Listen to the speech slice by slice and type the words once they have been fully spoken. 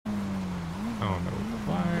I don't know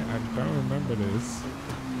why. I don't remember this.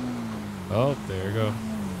 Oh, there you go.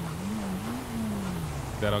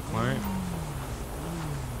 Is that our client?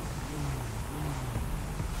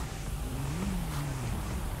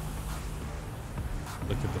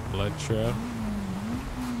 Look at the blood trail.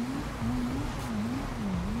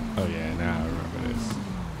 Oh yeah, now I remember this.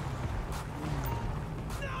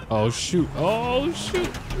 Oh shoot! Oh shoot!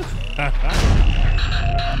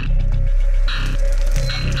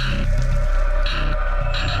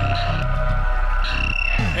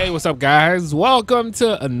 Hey, what's up, guys? Welcome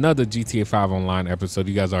to another GTA 5 online episode.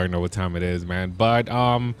 You guys already know what time it is, man. But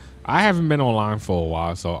I haven't been online for a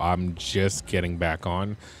while, so I'm just getting back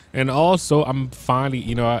on. And also, I'm finally,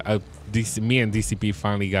 you know, me and DCP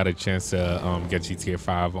finally got a chance to get GTA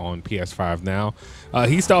 5 on PS5 now.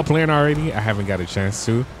 He started playing already. I haven't got a chance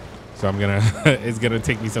to, so I'm gonna. It's gonna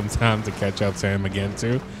take me some time to catch up to him again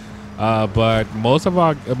too. But most of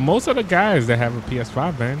the guys that have a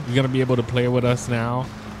PS5, man, you're gonna be able to play with us now.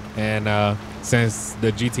 And since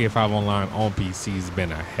the GTA 5 online on PC has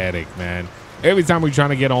been a headache, man. Every time we're trying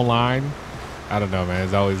to get online, I don't know, man,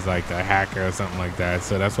 it's always like a hacker or something like that.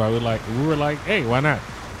 So that's why we were like, hey, why not?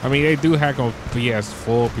 I mean, they do hack on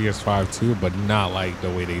PS4, PS5 too, but not like the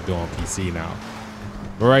way they do on PC now.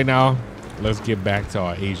 But right now, let's get back to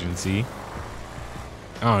our agency.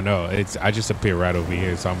 I don't know. I just appeared right over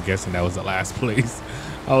here, so I'm guessing that was the last place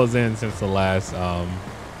I was in since the last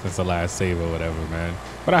save or whatever, man.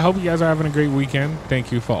 But I hope you guys are having a great weekend.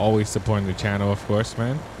 Thank you for always supporting the channel, of course,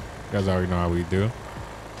 man. You guys already know how we do.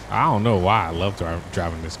 I don't know why I love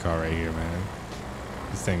driving this car right here, man.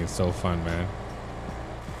 This thing is so fun, man.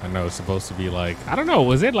 I know it's supposed to be like, I don't know,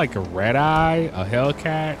 was it like a red eye, a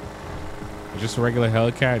Hellcat, or just a regular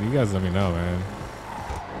Hellcat? You guys let me know, man.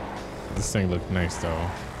 This thing looked nice though.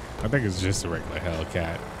 I think it's just a regular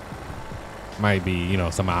Hellcat. Might be, you know,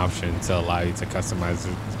 some option to allow you to customize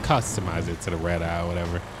it to the red eye or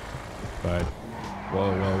whatever. But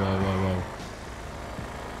whoa.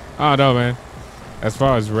 I don't know, man. As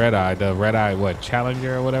far as red eye, the red eye, what,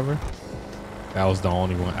 Challenger or whatever? That was the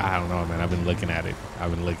only one. I don't know, man. I've been looking at it.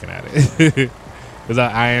 Because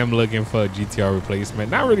I am looking for a GTR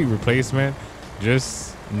replacement. Not really replacement,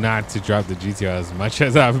 just not to drop the GTR as much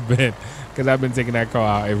as I've been. Because I've been taking that car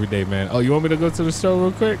out every day, man. Oh, you want me to go to the store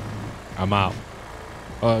real quick? I'm out.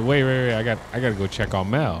 Wait. I gotta go check on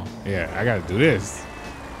Mel. Yeah, I gotta do this.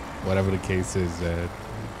 Whatever the case is,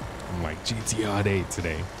 I'm like GTR day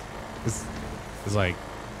today. It's like,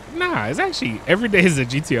 nah, it's actually every day is a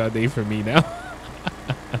GTR day for me now.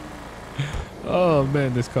 Oh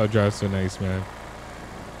man, this car drives so nice, man.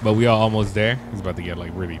 But we are almost there. It's about to get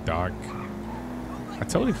like really dark. I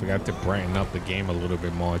totally forgot to brighten up the game a little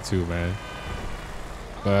bit more too, man.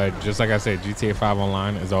 But just like I said, GTA 5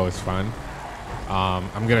 online is always fun.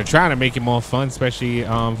 I'm gonna try to make it more fun, especially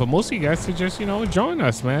for most of you guys to just, you know, join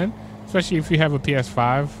us, man. Especially if you have a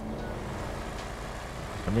PS5.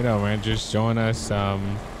 Let me know, man. Just join us.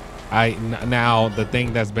 Now the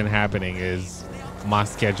thing that's been happening is my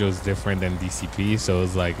schedule is different than DCP, so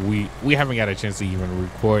it's like we haven't got a chance to even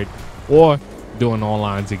record or do an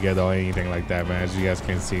online together or anything like that, man. As you guys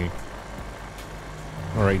can see.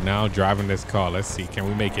 All right, now driving this car. Let's see, can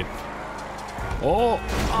we make it? Oh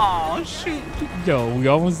shoot! Yo, we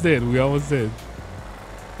almost did.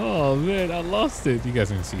 Oh man, I lost it. You guys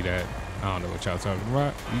didn't see that. I don't know what y'all talking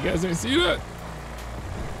about. You guys didn't see that.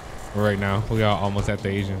 Right now, we are almost at the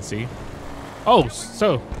agency. Oh,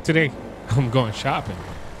 so today I'm going shopping.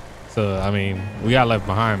 So I mean, we got left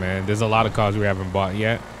behind, man. There's a lot of cars we haven't bought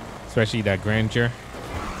yet, especially that Granger.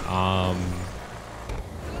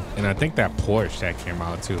 And I think that Porsche that came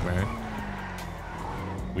out too, man.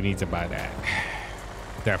 We need to buy that.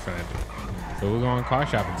 Definitely. So we're going car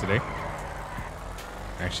shopping today.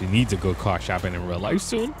 Actually need to go car shopping in real life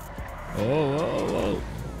soon. Whoa.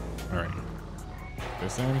 All right.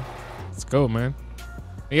 This in. Let's go, man.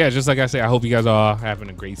 Yeah, just like I said, I hope you guys are having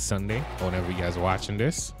a great Sunday whenever you guys are watching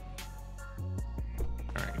this.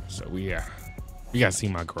 All right, so you guys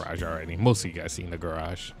seen my garage already. Most of you guys seen the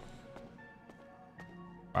garage.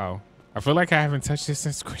 Wow, I feel like I haven't touched this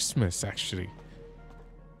since Christmas, actually.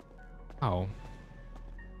 Oh,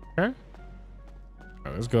 okay.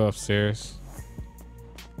 Right, let's go upstairs.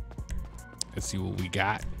 Let's see what we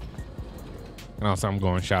got. And also, I'm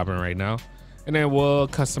going shopping right now. And then we'll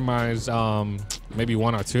customize maybe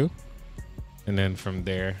one or two. And then from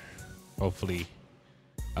there, hopefully,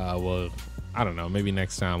 I don't know, maybe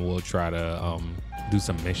next time we'll try to do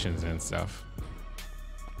some missions and stuff.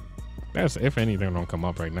 That's if anything don't come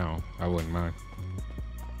up right now. I wouldn't mind.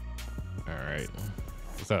 All right.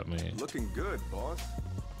 What's up, man? Looking good, boss.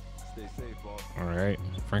 Stay safe, boss. All right.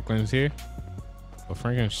 Franklin's here.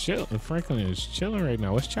 But Franklin is chilling right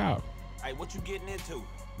now. What's Chop? Hey, what you getting into?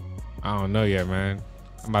 I don't know yet, man.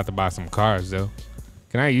 I'm about to buy some cars though.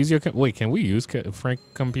 Can I use your wait? Can we use Frank's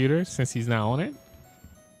computer since he's not on it?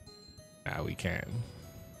 Nah, we can't.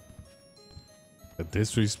 The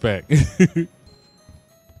disrespect. Can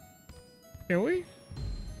we?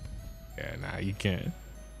 Yeah, nah, you can't.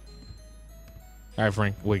 All right,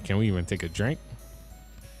 Frank. Wait, can we even take a drink?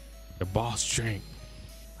 The boss drink.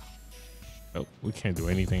 Oh, we can't do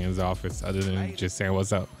anything in his office other than just saying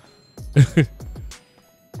what's up.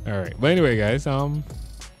 All right, but anyway, guys, let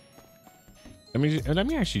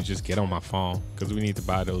me actually just get on my phone because we need to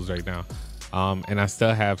buy those right now. And I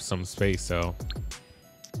still have some space, so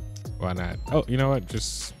why not? Oh, you know what?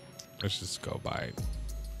 Let's just go buy it.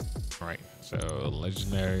 All right, so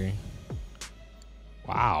legendary.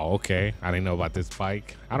 Wow, okay. I didn't know about this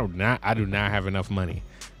bike. I do not have enough money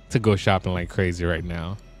to go shopping like crazy right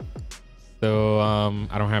now. So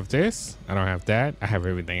I don't have this. I don't have that. I have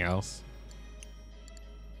everything else.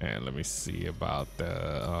 And let me see about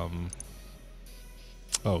the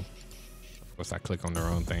oh, of course I click on the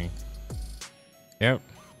wrong thing. Yep.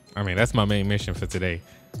 I mean, that's my main mission for today.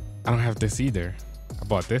 I don't have this either. I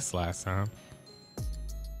bought this last time.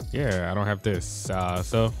 Yeah, I don't have this.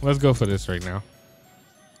 So let's go for this right now.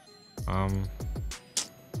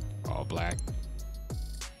 All black.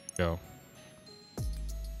 Go.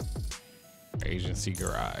 Agency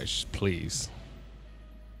garage, please.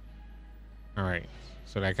 All right.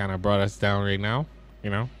 So that kind of brought us down right now.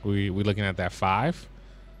 You know, we looking at that 5.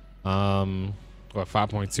 What,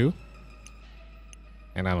 5.2?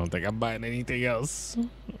 And I don't think I'm buying anything else.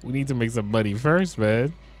 We need to make some money first,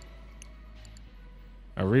 man.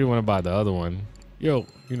 I really want to buy the other one. Yo,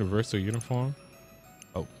 universal uniform.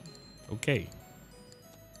 Oh, okay.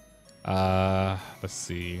 Let's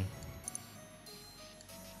see.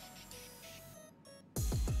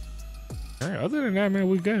 All right, other than that, man,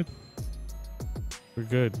 we good. We're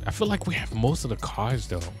good. I feel like we have most of the cars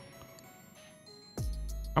though.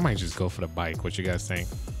 I might just go for the bike. What you guys think?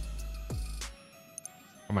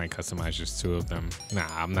 I might customize just 2 of them. Nah,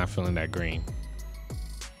 I'm not feeling that green.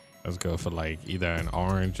 Let's go for like either an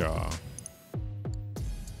orange or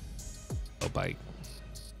a bike.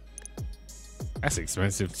 That's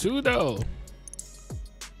expensive too though.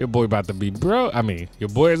 Your boy about to be broke. I mean, your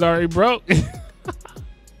boy is already broke.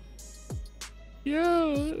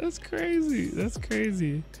 Yo, that's crazy. That's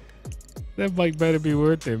crazy. That bike better be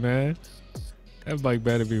worth it, man. That bike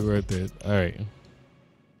better be worth it. All right.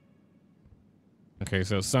 Okay,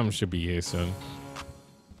 so something should be here soon.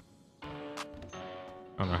 I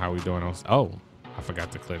don't know how we doing on. Oh, I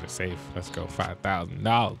forgot to clear the safe. Let's go.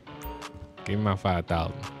 $5,000. Give me my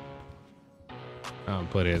 5,000. I'll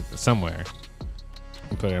put it somewhere.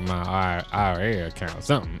 I'll put it in my IRA account.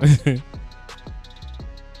 Something.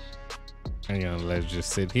 And you know, let's just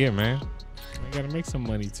sit here, man. We gotta make some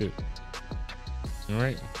money too. All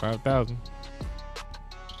right, 5,000.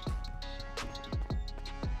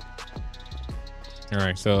 All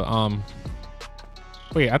right, so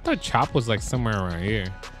wait, I thought Chop was like somewhere around here,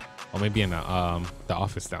 or maybe in the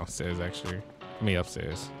office downstairs actually. I mean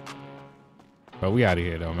upstairs. But we out of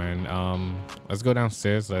here though, man. Let's go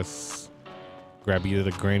downstairs. Let's grab either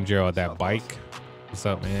the Granger or that bike. What's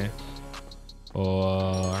up, man?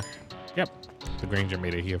 Or yep, the Granger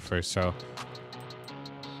made it here first, so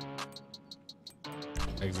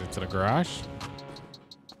exit to the garage.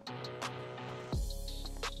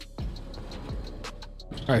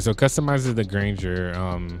 All right, so customizing the Granger.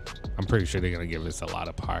 I'm pretty sure they're gonna give us a lot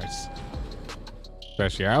of parts.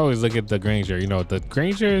 Especially, I always look at the Granger. You know, the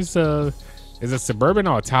Granger is a Suburban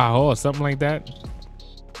or a Tahoe or something like that.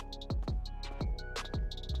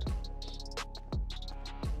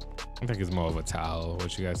 I think it's more of a Tahoe.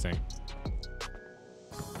 What you guys think?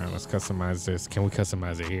 All right, let's customize this. Can we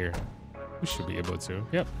customize it here? We should be able to.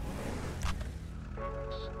 Yep. All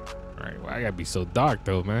right, well, I gotta be so dark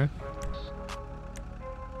though, man.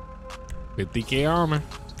 50K armor.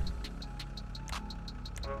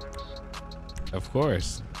 Of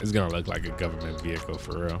course. It's gonna look like a government vehicle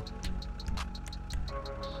for real.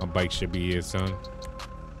 My bike should be here soon.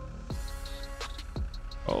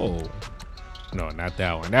 Oh. No, not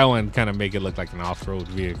that one. That one kind of make it look like an off-road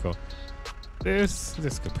vehicle. This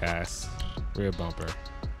could pass. Rear bumper.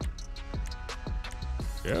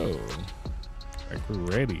 Yo. Like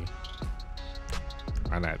we're ready.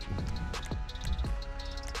 Why not?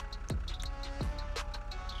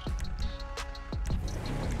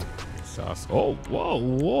 Sauce. Oh,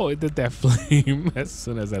 whoa. It did that flame as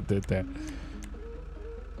soon as I did that.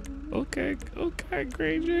 Okay,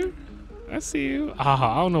 Granger. I see you.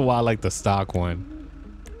 I don't know why I like the stock one.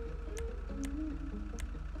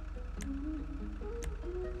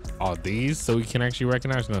 All these, so we can actually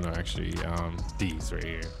recognize. No, actually, these right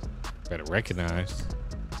here. Better recognize.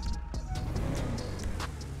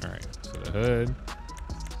 All right, so the hood.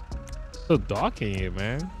 So dark in here,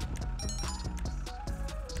 man.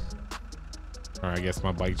 All right, I guess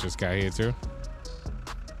my bike just got here too.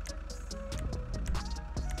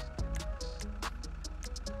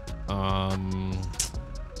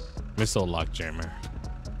 Missile lock jammer.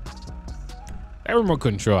 That remote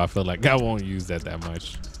control, I feel like I won't use that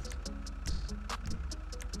much.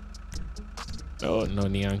 Oh, no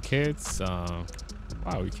neon kits. Wow,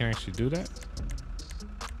 we can actually do that.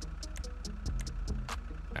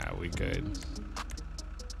 Nah, we good.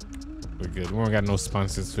 We're good. We don't got no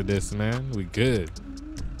sponsors for this, man. We good.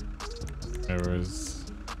 There was.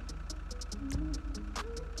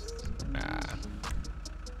 Nah.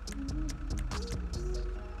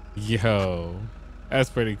 Yo, that's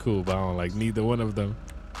pretty cool, but I don't like neither one of them.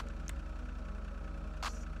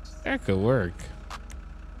 That could work.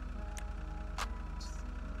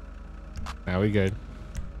 Now we good.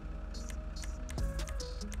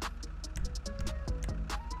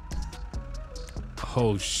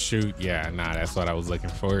 Oh shoot, yeah, nah, that's what I was looking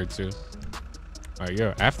forward to. All right,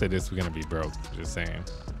 yo, after this we're gonna be broke, just saying.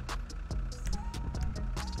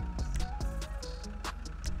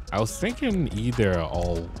 I was thinking either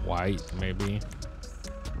all white, maybe.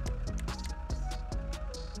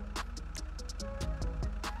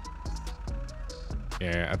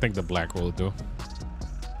 Yeah, I think the black will do.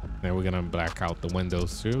 Then we're gonna black out the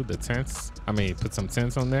windows too, the tents. I mean, put some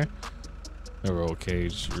tents on there. The roll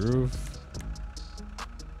cage roof.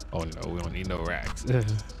 Oh no, we don't need no racks.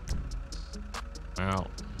 Wow.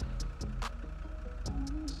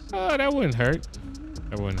 Oh, that wouldn't hurt.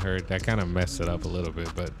 That wouldn't hurt. That kind of messed it up a little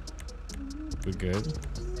bit, but we're good.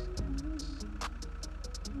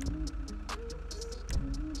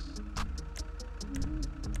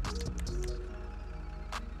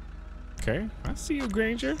 Okay, I see you,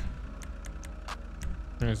 Granger.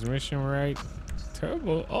 Transmission right.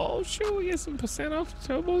 Turbo. Oh, shoot, we get some % off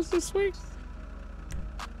turbos this week.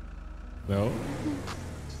 No.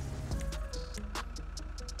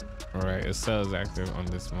 All right, it says active on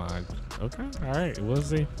this mod. Okay, all right, we'll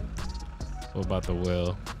see. What about the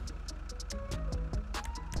wheel?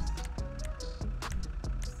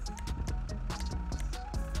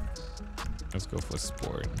 Let's go for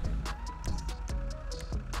sport.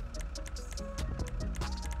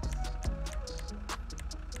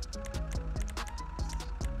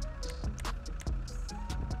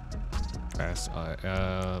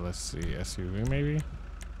 Let's see, SUV maybe?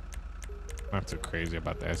 Not too crazy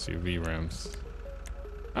about the SUV rims.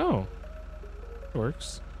 Oh, it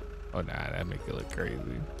works. Oh nah, that make it look crazy.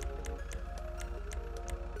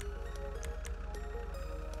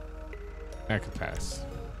 That could pass.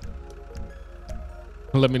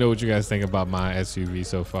 Let me know what you guys think about my SUV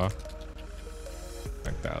so far.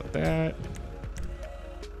 Checked out that.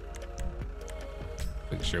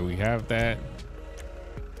 Make sure we have that.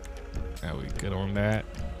 Now we good on that.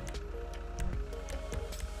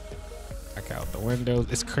 Back out the windows.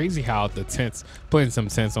 It's crazy how the tents, putting some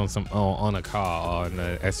tents on on a car or on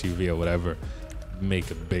an SUV or whatever,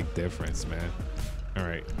 make a big difference, man. All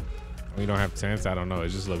right, we don't have tents. I don't know. It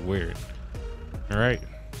just look weird. All right,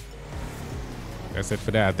 that's it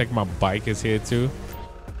for that. I think my bike is here too.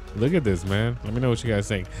 Look at this, man. Let me know what you guys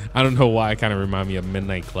think. I don't know why it kind of remind me of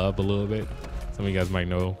Midnight Club a little bit. Some of you guys might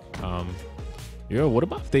know. Yo, what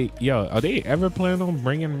about are they ever planning on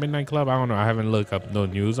bringing Midnight Club? I don't know. I haven't looked up no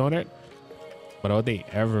news on it. But are they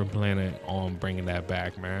ever planning on bringing that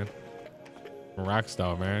back, man?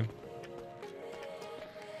 Rockstar, man.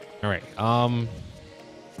 All right.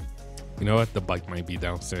 You know what? The bike might be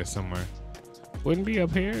downstairs somewhere. Wouldn't be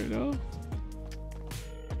up here though.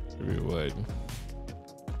 Maybe it would.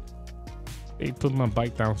 They put my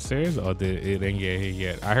bike downstairs, or did it didn't get here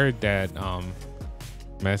yet? I heard that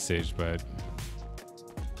message, but.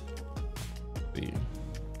 See.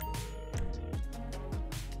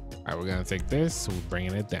 All right, we're gonna take this. We're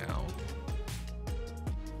bringing it down.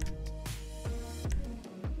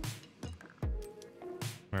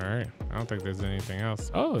 All right. I don't think there's anything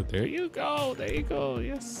else. Oh, there you go. There you go.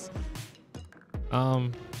 Yes.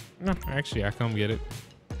 No, actually, I come get it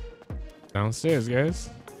downstairs, guys.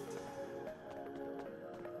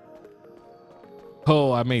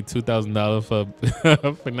 Oh, I made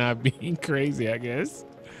 $2,000 for not being crazy, I guess.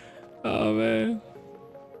 Oh man.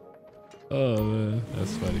 Oh man,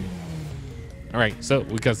 that's funny. All right, so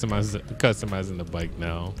we customizing the bike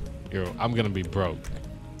now. Yo, I'm gonna be broke,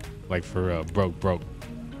 like for real, broke.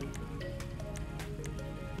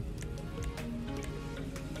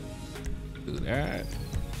 Do that.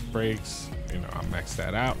 Brakes, you know, I'll max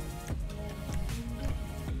that out.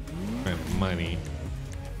 money.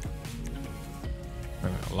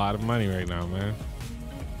 A lot of money right now, man.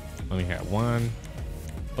 Only had one.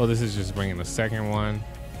 Oh, this is just bringing the second one.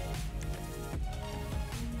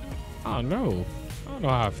 I don't know. I don't know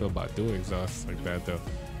how I feel about dual exhausts like that though.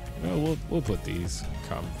 You know, we'll put these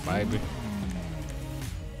carbon fiber.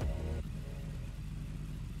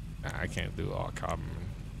 Nah, I can't do all carbon.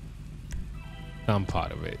 I'm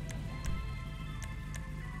part of it.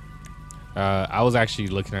 I was actually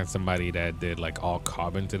looking at somebody that did like all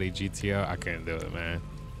carbon to their GTR. I couldn't do it, man.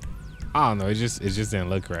 I don't know. It just didn't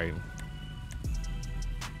look right.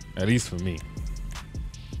 At least for me.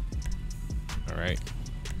 All right.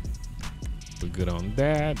 We're good on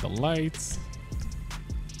that. The lights.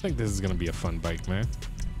 I think this is gonna be a fun bike, man.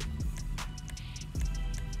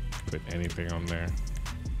 Put anything on there.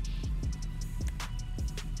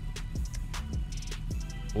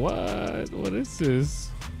 What is this?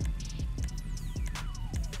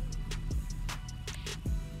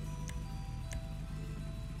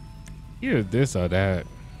 Either this or that.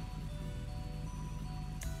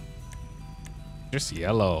 Just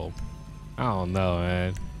yellow. I don't know,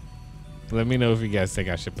 man. Let me know if you guys think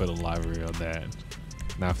I should put a livery on that.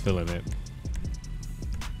 Not feeling it.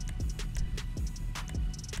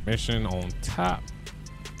 Mission on top.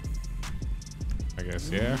 I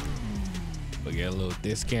guess, yeah. We'll get a little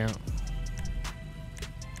discount.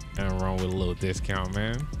 Nothing wrong with a little discount,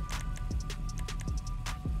 man.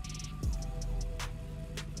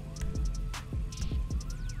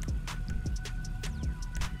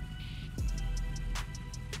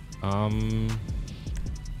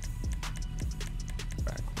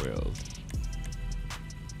 Back wheels.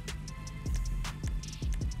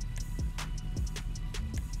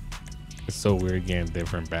 It's so weird getting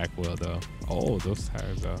different back wheel though. Oh, those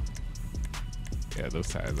tires are. Yeah, those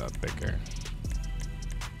tires are thicker.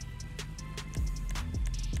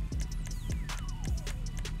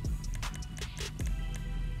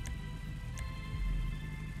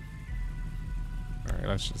 All right,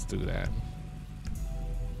 let's just do that.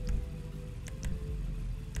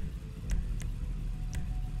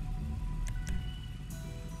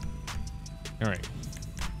 All right.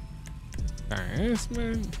 Nice,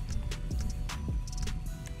 man.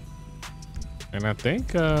 And I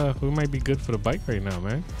think we might be good for the bike right now,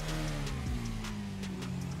 man.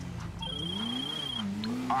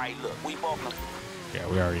 All right, look, we both know. Yeah,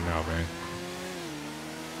 we already know, man.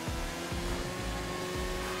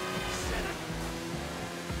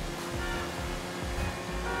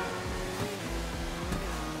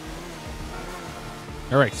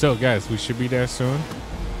 All right, so guys, we should be there soon.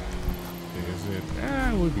 Is it?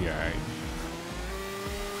 We'll be all right.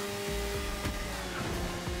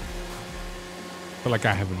 I feel like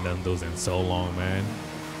I haven't done those in so long, man.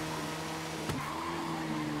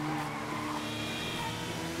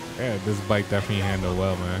 Yeah, this bike definitely handled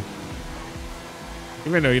well, man.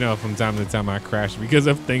 Even though, you know, from time to time I crash because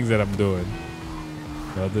of things that I'm doing.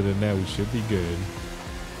 But other than that, we should be good.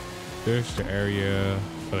 There's the area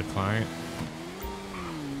for the client.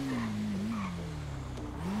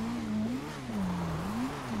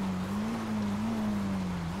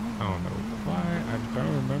 I don't know why. I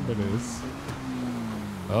don't remember this.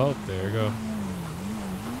 Oh, there you go.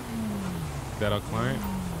 Is that our client?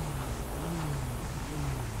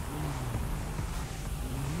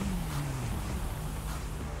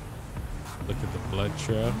 Look at the blood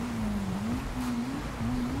trail.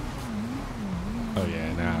 Oh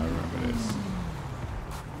yeah, now I remember this.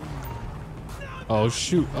 Oh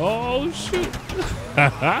shoot. Oh shoot.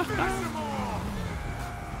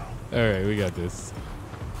 Alright, we got this.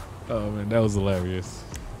 Oh man, that was hilarious.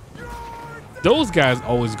 Those guys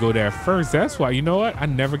always go there first. That's why, you know what? I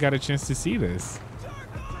never got a chance to see this.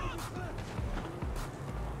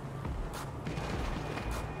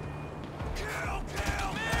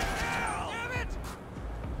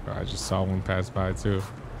 Oh, I just saw one pass by too.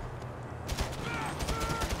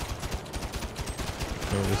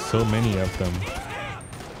 There were so many of them.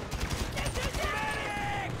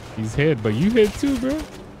 He's hit, but you hit too, bro.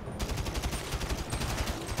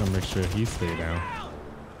 I'll make sure he stay down.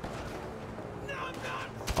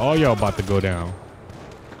 All y'all about to go down.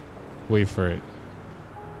 Wait for it.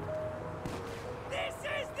 This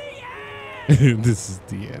is the end. This is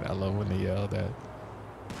the end. I love when they yell that.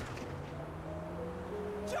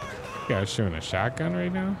 You guys shooting a shotgun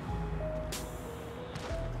right now?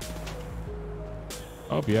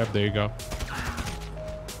 Oh, yep, there you go.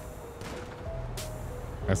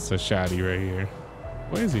 That's a shotty right here.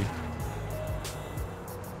 Where is he?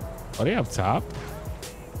 Oh, they up top?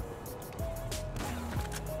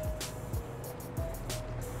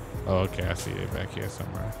 Oh, okay, I see it back here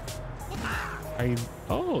somewhere.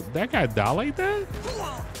 Oh, that guy died like that?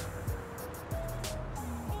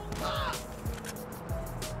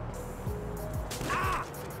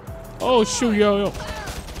 Oh shoot, yo.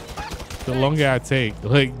 The longer I take,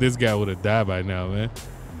 like this guy would have died by now, man.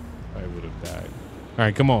 I would have died. All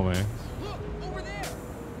right, come on, man.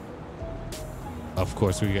 Of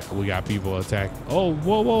course, we got people attack. Oh,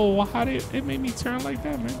 whoa! How did it made me turn like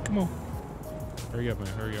that, man? Come on, hurry up,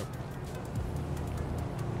 man! Hurry up.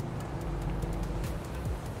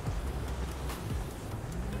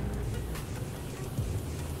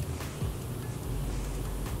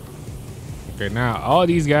 Okay, now all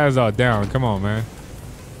these guys are down. Come on, man.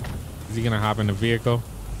 Is he gonna hop in the vehicle?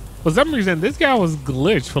 For some reason, this guy was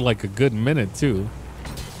glitched for like a good minute too.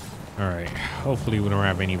 All right, hopefully we don't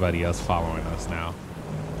have anybody else following us now.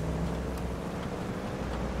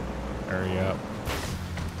 Hurry up.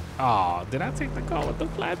 Oh, did I take the car with the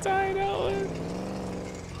flat tire? No.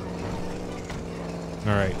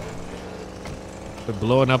 All right. They're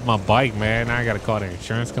blowing up my bike, man. Now I gotta call the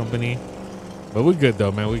insurance company. But we're good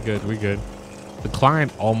though, man. We good. The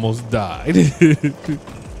client almost died.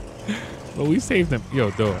 But we saved him. Yo,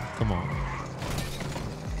 do it. Come on.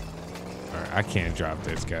 All right, I can't drop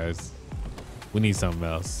this, guys. We need something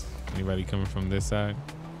else. Anybody coming from this side?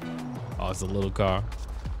 Oh, it's a little car.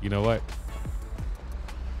 You know what?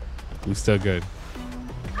 We still good.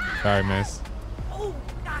 Sorry, miss.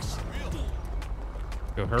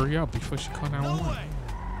 Yo, hurry up before she call 911.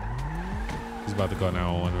 She's about to call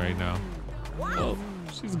 911 right now. Oh,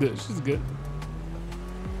 she's good. She's good.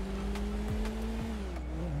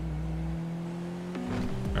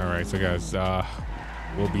 All right, so guys,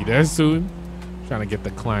 we'll be there soon. Trying to get the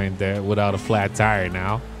client there without a flat tire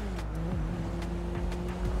now.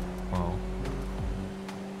 Oh.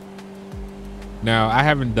 Now I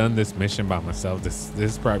haven't done this mission by myself. This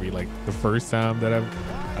is probably like the first time that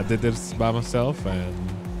I did this by myself, and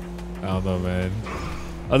I don't know, man.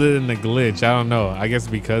 Other than the glitch, I don't know. I guess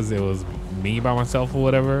because it was me by myself or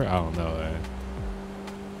whatever. I don't know, man.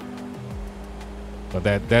 But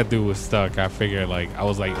that dude was stuck. I figured, like, I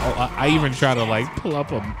was like, oh, I even tried to like pull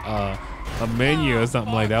up a menu or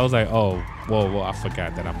something like that. I was like, oh, whoa, I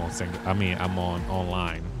forgot that I'm on I'm on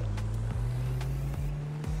online.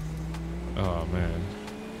 Oh man.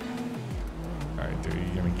 All right, dude,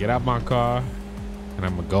 you're gonna get out my car and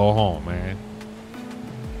I'm gonna go home, man.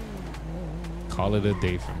 Call it a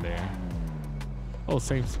day from there. Oh,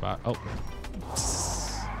 same spot. Oh, of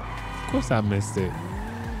course I missed it.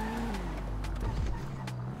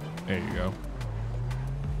 There you go.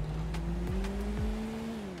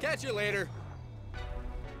 Catch you later.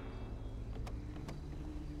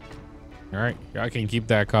 All right, y'all can keep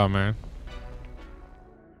that car, man.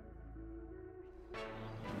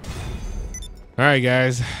 All right,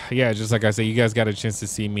 guys. Yeah, just like I said, you guys got a chance to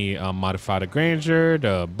see me modify the Granger,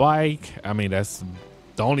 the bike. I mean, that's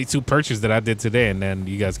the only two purchases that I did today, and then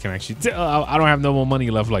you guys can actually I don't have no more money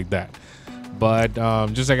left like that. But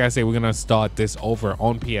just like I say, we're gonna start this over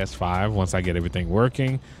on PS5 once I get everything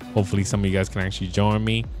working. Hopefully some of you guys can actually join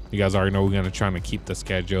me. You guys already know we're gonna try to keep the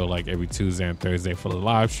schedule like every Tuesday and Thursday for the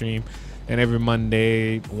live stream, and every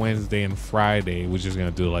Monday, Wednesday, and Friday we're just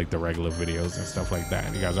gonna do like the regular videos and stuff like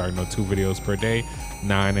that. You guys already know 2 videos per day,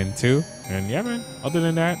 9 and 2. And yeah, man, other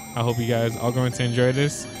than that, I hope you guys are going to enjoy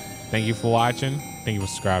this. Thank you for watching. Thank you for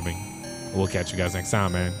subscribing. We'll catch you guys next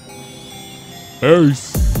time, man.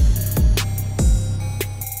 Peace.